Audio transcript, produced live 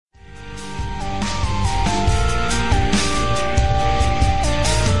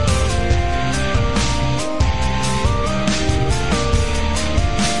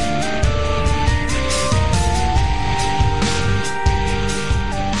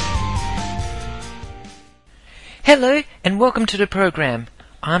Hello and welcome to the program.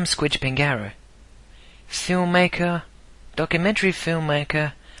 I'm Squidge Pingaro, filmmaker, documentary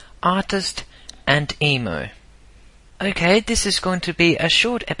filmmaker, artist and emo. Okay, this is going to be a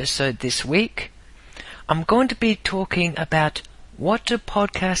short episode this week. I'm going to be talking about what to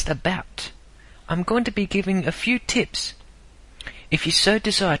podcast about. I'm going to be giving a few tips if you so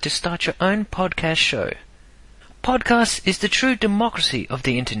desire to start your own podcast show. Podcast is the true democracy of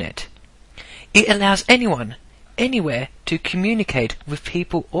the internet. It allows anyone, anywhere, to communicate with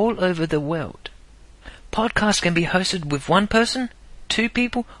people all over the world. Podcasts can be hosted with one person, two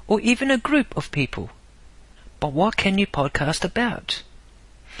people, or even a group of people. But what can you podcast about?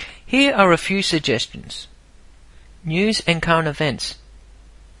 Here are a few suggestions. News and current events.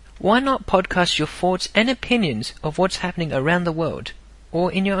 Why not podcast your thoughts and opinions of what's happening around the world,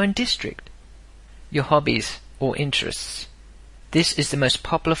 or in your own district? Your hobbies or interests. This is the most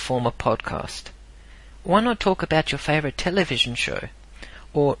popular form of podcast. Why not talk about your favorite television show,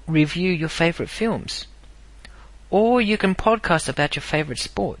 or review your favorite films? Or you can podcast about your favorite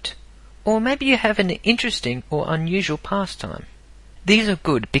sport, or maybe you have an interesting or unusual pastime. These are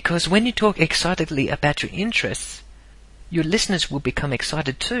good because when you talk excitedly about your interests, your listeners will become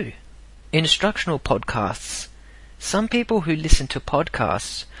excited too. Instructional podcasts. Some people who listen to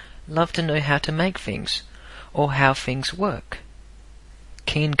podcasts love to know how to make things, or how things work.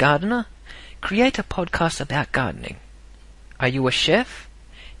 Keen gardener? Create a podcast about gardening. Are you a chef?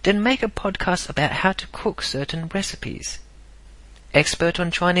 Then make a podcast about how to cook certain recipes. Expert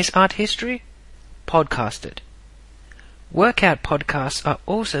on Chinese art history? Podcast it. Workout podcasts are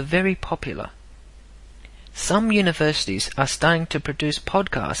also very popular. Some universities are starting to produce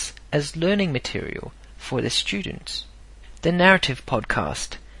podcasts as learning material for their students. The narrative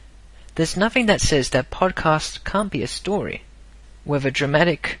podcast. There's nothing that says that podcast can't be a story. Whether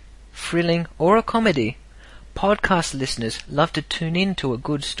dramatic, thrilling, or a comedy, podcast listeners love to tune in to a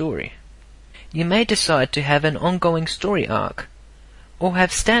good story. You may decide to have an ongoing story arc, or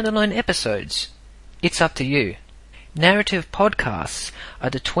have standalone episodes. It's up to you. Narrative podcasts are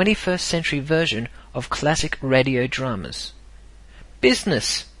the 21st century version of classic radio dramas.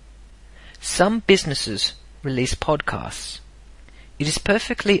 Business. Some businesses release podcasts. It is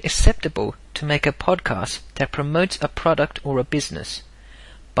perfectly acceptable to make a podcast that promotes a product or a business.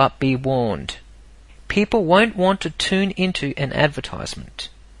 But be warned. People won't want to tune into an advertisement.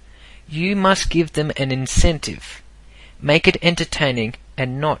 You must give them an incentive. Make it entertaining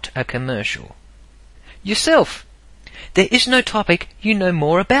and not a commercial. Yourself. There is no topic you know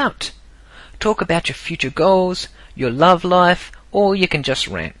more about. Talk about your future goals, your love life, or you can just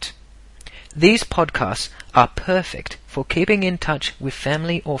rant. These podcasts are perfect for keeping in touch with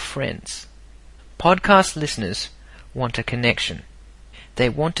family or friends. Podcast listeners want a connection. They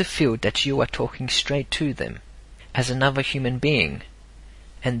want to feel that you are talking straight to them, as another human being.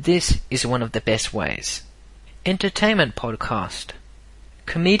 And this is one of the best ways. Entertainment podcast.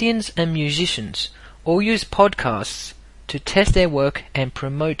 Comedians and musicians all use podcasts to test their work and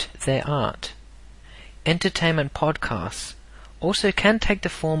promote their art. Entertainment podcasts also can take the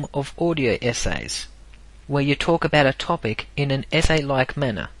form of audio essays, where you talk about a topic in an essay-like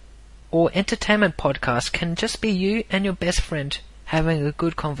manner. Or entertainment podcasts can just be you and your best friend having a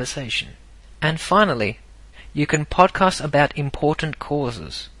good conversation. And finally, you can podcast about important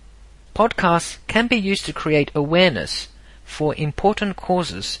causes. Podcasts can be used to create awareness for important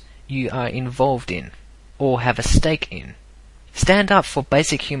causes you are involved in or have a stake in. Stand up for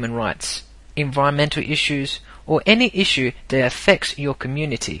basic human rights, environmental issues, or any issue that affects your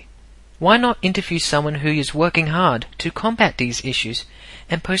community. Why not interview someone who is working hard to combat these issues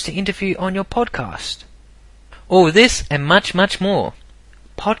and post the interview on your podcast? All this and much, much more.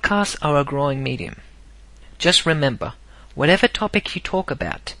 Podcasts are a growing medium. Just remember, whatever topic you talk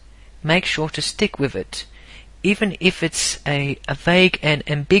about, make sure to stick with it, even if it's a vague and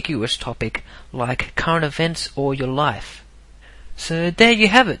ambiguous topic like current events or your life. So there you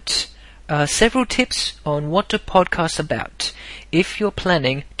have it. Several tips on what to podcast about if you're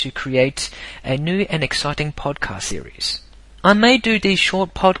planning to create a new and exciting podcast series. I may do these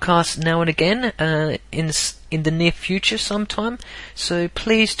short podcasts now and again in the near future sometime, so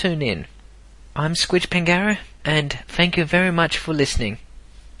please tune in. I'm Squidge Pingaro, and thank you very much for listening.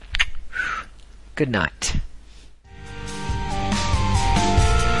 Good night.